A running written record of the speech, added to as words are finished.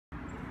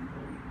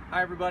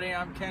Hi everybody,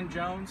 I'm Ken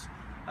Jones.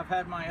 I've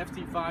had my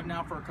FT5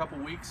 now for a couple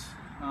weeks.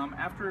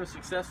 After a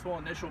successful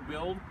initial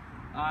build,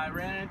 I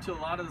ran into a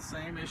lot of the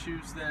same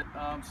issues that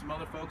some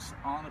other folks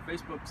on the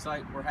Facebook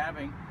site were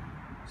having,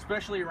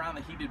 especially around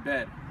the heated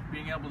bed.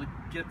 Being able to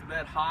get the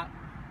bed hot,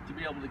 to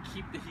be able to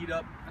keep the heat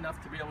up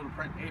enough to be able to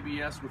print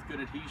ABS with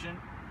good adhesion.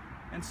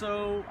 And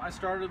so I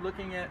started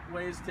looking at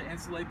ways to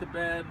insulate the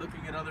bed,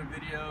 looking at other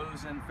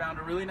videos, and found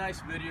a really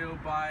nice video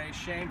by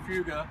Shane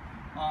Fuga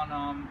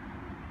on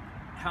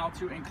how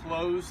to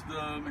enclose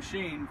the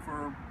machine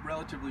for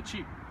relatively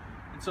cheap.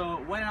 And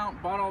so went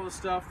out, bought all the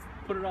stuff,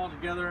 put it all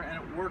together,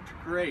 and it worked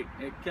great.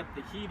 It kept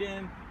the heat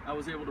in, I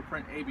was able to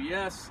print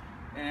ABS,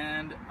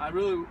 and I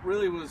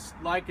really was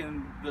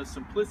liking the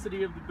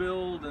simplicity of the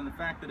build and the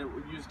fact that it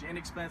used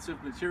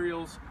inexpensive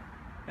materials.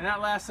 And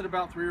that lasted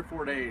about 3 or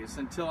 4 days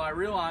until I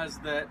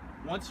realized that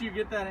once you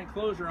get that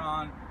enclosure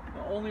on,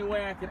 the only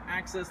way I could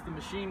access the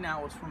machine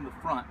now was from the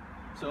front.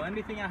 So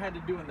anything I had to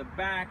do in the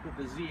back with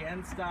the Z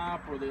end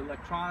stop or the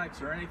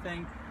electronics or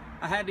anything,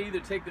 I had to either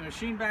take the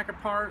machine back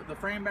apart, the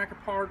frame back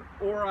apart,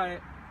 or I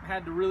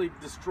had to really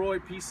destroy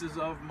pieces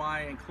of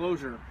my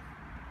enclosure.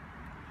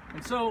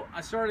 And so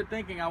I started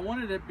thinking I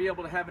wanted to be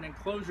able to have an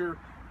enclosure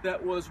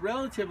that was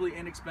relatively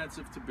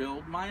inexpensive to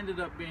build. Mine ended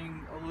up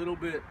being a little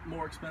bit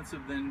more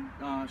expensive than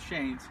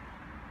Shane's,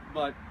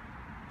 but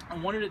I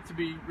wanted it to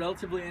be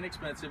relatively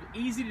inexpensive,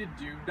 easy to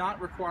do, not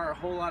require a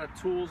whole lot of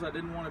tools. I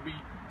didn't want to be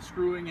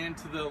screwing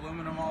into the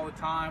aluminum all the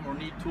time or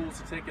need tools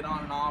to take it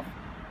on and off.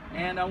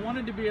 And I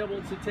wanted to be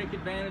able to take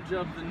advantage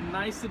of the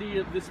nicety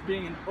of this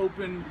being an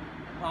open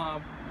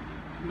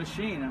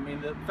machine. I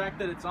mean, the fact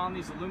that it's on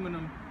these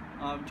aluminum,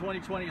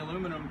 2020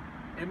 aluminum,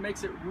 it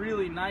makes it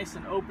really nice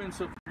and open.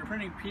 So if you're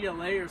printing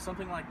PLA or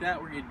something like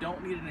that where you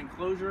don't need an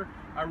enclosure,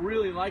 I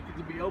really like it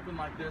to be open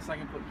like this. I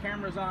can put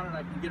cameras on it,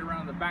 I can get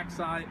around the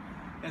backside.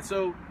 And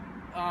so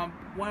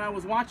when I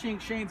was watching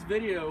Shane's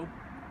video,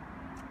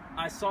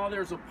 I saw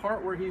there's a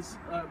part where he's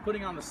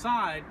putting on the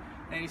side,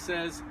 and he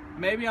says,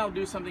 maybe I'll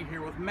do something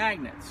here with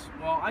magnets.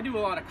 Well, I do a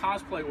lot of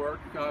cosplay work,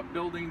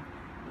 building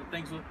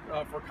things with,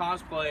 for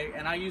cosplay,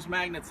 and I use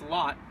magnets a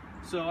lot.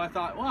 So I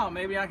thought, well,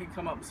 maybe I can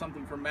come up with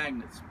something for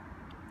magnets.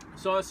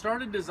 So I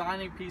started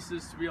designing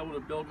pieces to be able to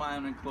build my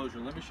own enclosure.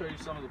 Let me show you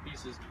some of the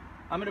pieces.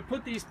 I'm going to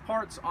put these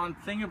parts on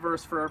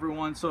Thingiverse for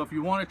everyone, so if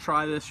you want to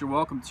try this, you're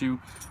welcome to.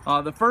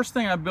 The first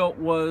thing I built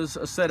was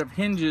a set of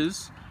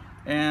hinges,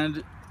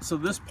 and so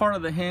this part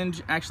of the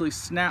hinge actually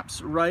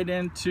snaps right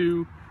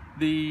into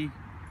the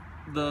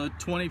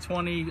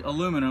 2020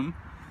 aluminum,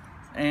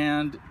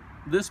 and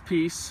this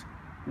piece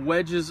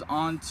wedges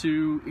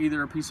onto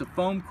either a piece of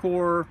foam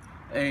core,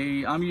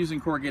 I'm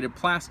using corrugated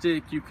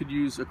plastic, you could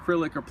use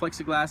acrylic or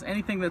plexiglass,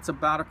 anything that's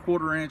about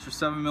 1/4 inch or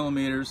 7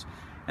 millimeters,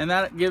 and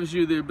that gives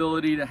you the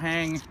ability to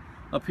hang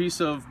a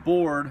piece of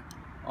board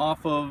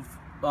off of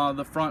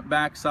the front,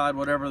 back side,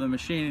 whatever the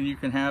machine, and you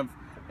can have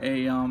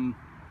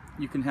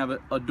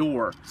a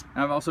door.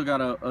 And I've also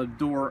got a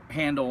door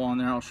handle on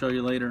there, I'll show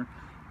you later.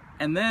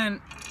 And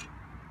then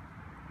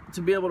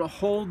to be able to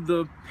hold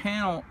the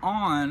panel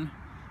on,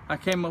 I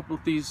came up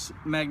with these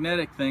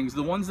magnetic things.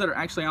 The ones that are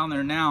actually on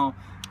there now,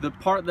 the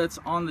part that's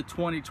on the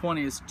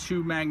 2020 is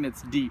 2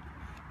 magnets deep.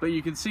 But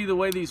you can see the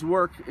way these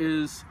work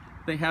is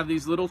they have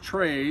these little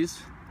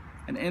trays,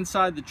 and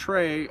inside the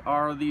tray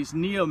are these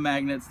neo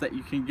magnets that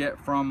you can get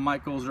from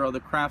Michael's or other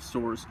craft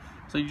stores.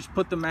 So you just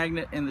put the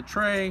magnet in the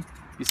tray,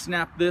 you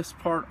snap this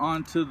part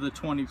onto the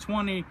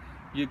 2020,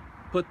 you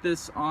put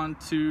this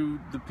onto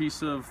the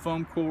piece of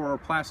foam core or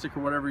plastic or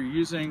whatever you're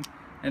using,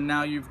 and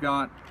now you've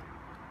got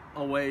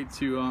a way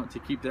to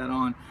keep that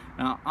on.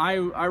 Now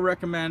I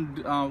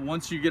recommend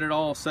once you get it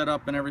all set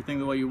up and everything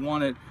the way you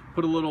want it,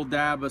 put a little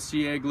dab of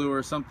CA glue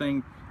or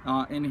something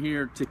in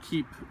here to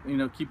keep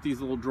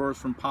these little drawers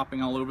from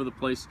popping all over the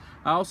place.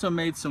 I also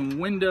made some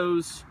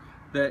windows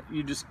that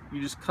you just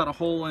cut a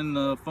hole in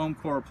the foam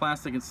core or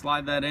plastic and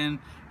slide that in,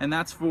 and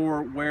that's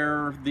for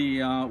where the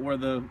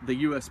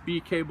USB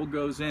cable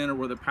goes in or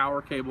where the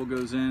power cable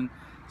goes in.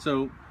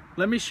 So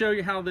let me show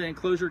you how the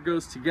enclosure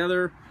goes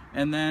together,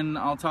 and then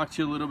I'll talk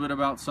to you a little bit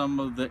about some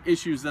of the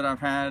issues that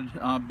I've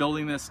had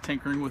building this,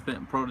 tinkering with it,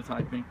 and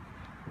prototyping.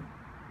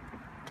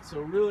 So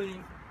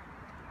really,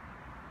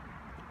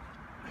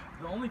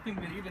 the only thing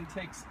that even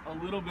takes a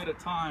little bit of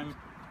time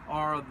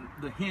are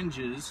the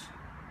hinges.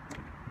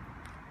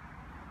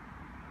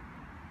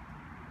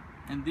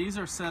 And these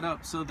are set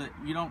up so that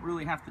you don't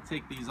really have to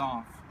take these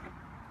off.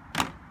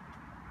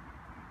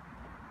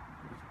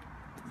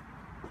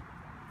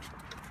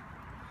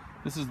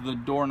 This is the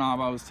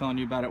doorknob I was telling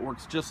you about. It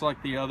works just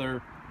like the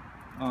other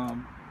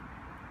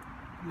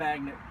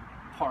magnet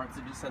parts.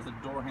 It just has a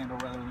door handle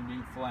rather than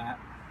being flat.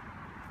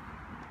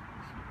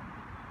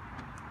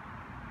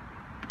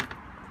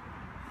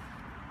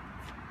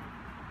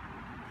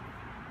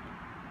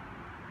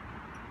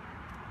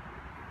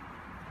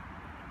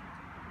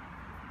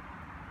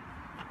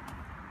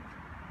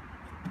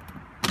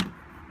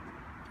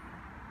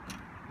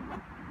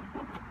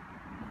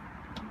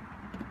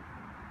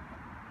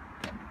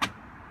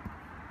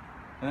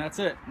 And that's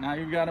it. Now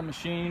you've got a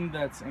machine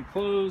that's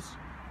enclosed.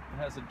 It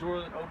has a door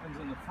that opens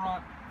in the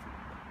front.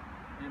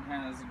 It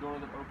has a door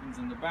that opens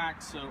in the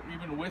back. So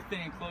even with the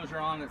enclosure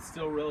on, it's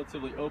still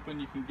relatively open.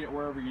 You can get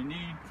wherever you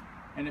need.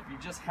 And if you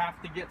just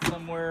have to get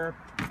somewhere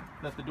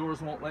that the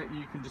doors won't let you,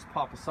 you can just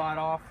pop a side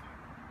off.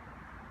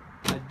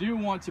 I do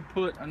want to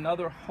put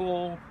another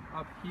hole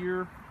up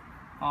here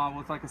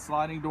with like a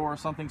sliding door or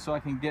something so I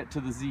can get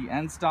to the Z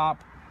end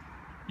stop.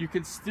 You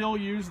can still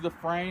use the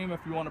frame if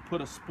you want to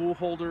put a spool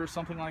holder or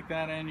something like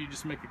that in. You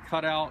just make a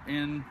cutout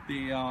in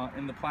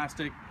the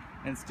plastic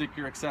and stick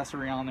your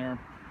accessory on there.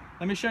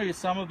 Let me show you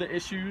some of the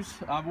issues.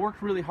 I've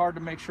worked really hard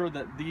to make sure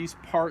that these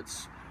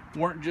parts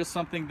weren't just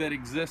something that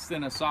exists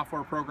in a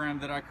software program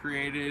that I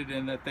created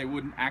and that they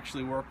wouldn't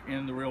actually work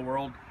in the real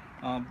world.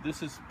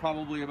 This is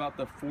probably about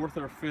the 4th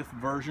or 5th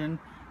version.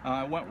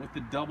 I went with the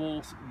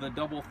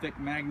double thick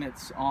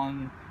magnets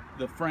on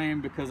the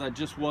frame because I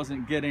just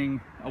wasn't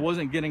getting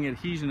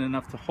adhesion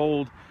enough to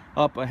hold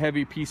up a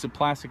heavy piece of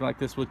plastic like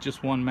this with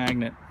just one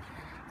magnet.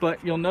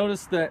 But you'll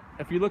notice that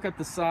if you look at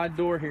the side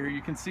door here,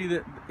 you can see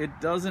that it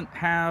doesn't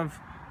have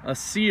a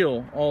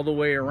seal all the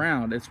way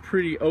around. It's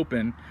pretty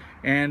open,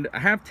 and I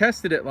have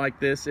tested it like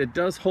this. It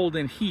does hold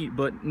in heat,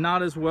 but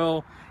not as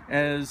well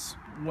as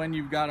when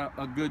you've got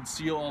a good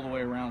seal all the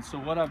way around. So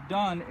what I've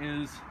done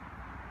is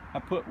I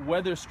put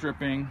weather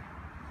stripping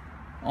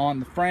on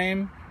the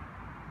frame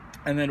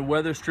and then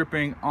weather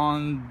stripping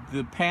on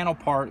the panel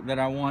part that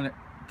I want it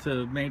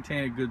to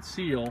maintain a good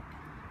seal.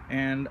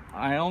 And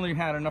I only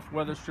had enough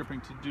weather stripping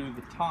to do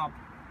the top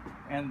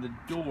and the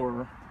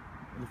door,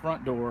 the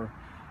front door.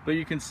 But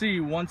you can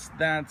see once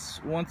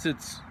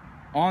it's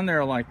on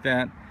there like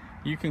that,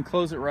 you can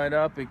close it right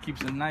up. It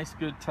keeps a nice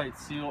good tight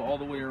seal all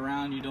the way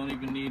around. You don't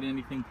even need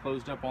anything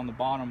closed up on the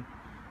bottom.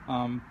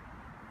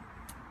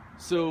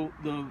 So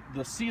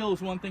the seal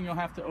is one thing you'll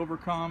have to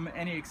overcome.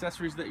 Any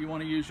accessories that you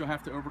want to use, you'll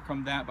have to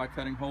overcome that by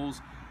cutting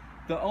holes.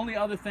 The only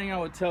other thing I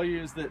would tell you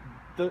is that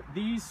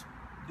these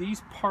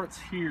parts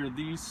here,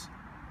 these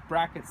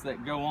brackets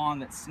that go on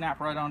that snap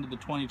right onto the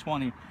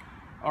 2020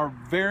 are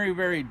very,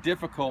 very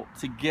difficult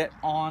to get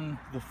on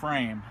the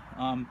frame.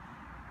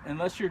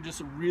 Unless you're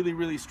just really,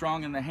 really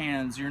strong in the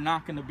hands, you're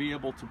not going to be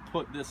able to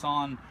put this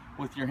on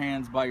with your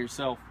hands by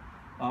yourself.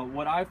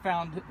 What I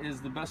found is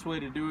the best way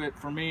to do it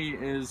for me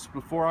is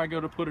before I go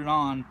to put it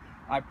on,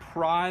 I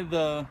pry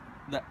the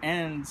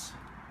ends,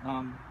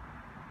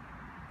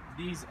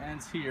 these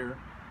ends here,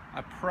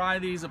 I pry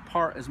these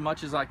apart as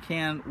much as I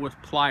can with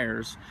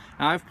pliers.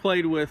 Now, I've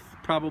played with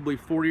probably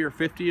 40 or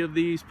 50 of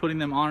these, putting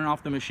them on and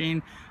off the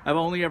machine. I've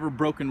only ever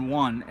broken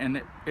one,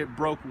 and it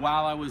broke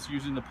while I was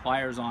using the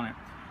pliers on it.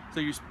 So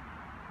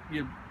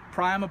you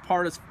pry them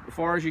apart as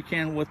far as you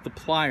can with the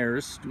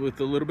pliers,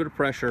 with a little bit of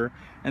pressure.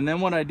 And then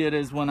what I did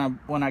is when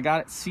I got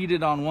it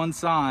seated on one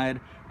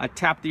side, I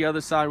tapped the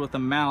other side with a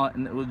mallet,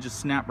 and it would just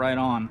snap right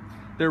on.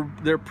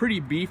 They're pretty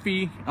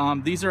beefy.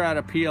 These are out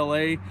of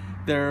PLA.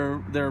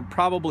 They're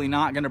probably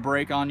not going to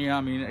break on you.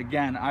 I mean,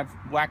 again, I've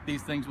whacked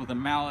these things with a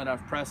mallet,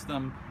 I've pressed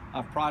them,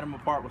 I've pried them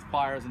apart with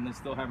pliers, and they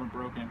still haven't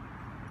broken.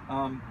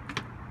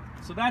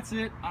 So that's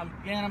it.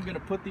 Again, I'm going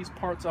to put these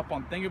parts up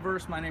on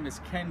Thingiverse. My name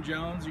is Ken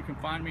Jones. You can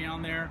find me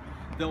on there.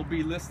 They'll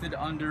be listed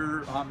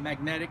under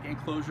magnetic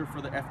enclosure for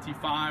the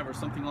FT5 or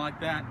something like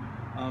that.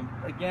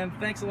 Again,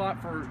 thanks a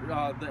lot for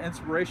the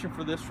inspiration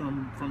for this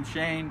from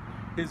Shane.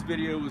 His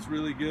video was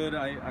really good.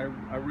 I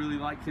really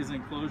like his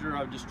enclosure.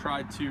 I've just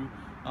tried to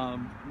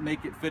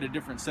make it fit a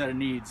different set of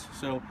needs.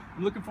 So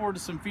I'm looking forward to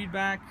some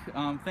feedback.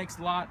 Thanks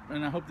a lot,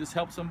 and I hope this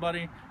helps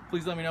somebody.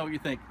 Please let me know what you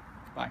think.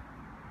 Bye.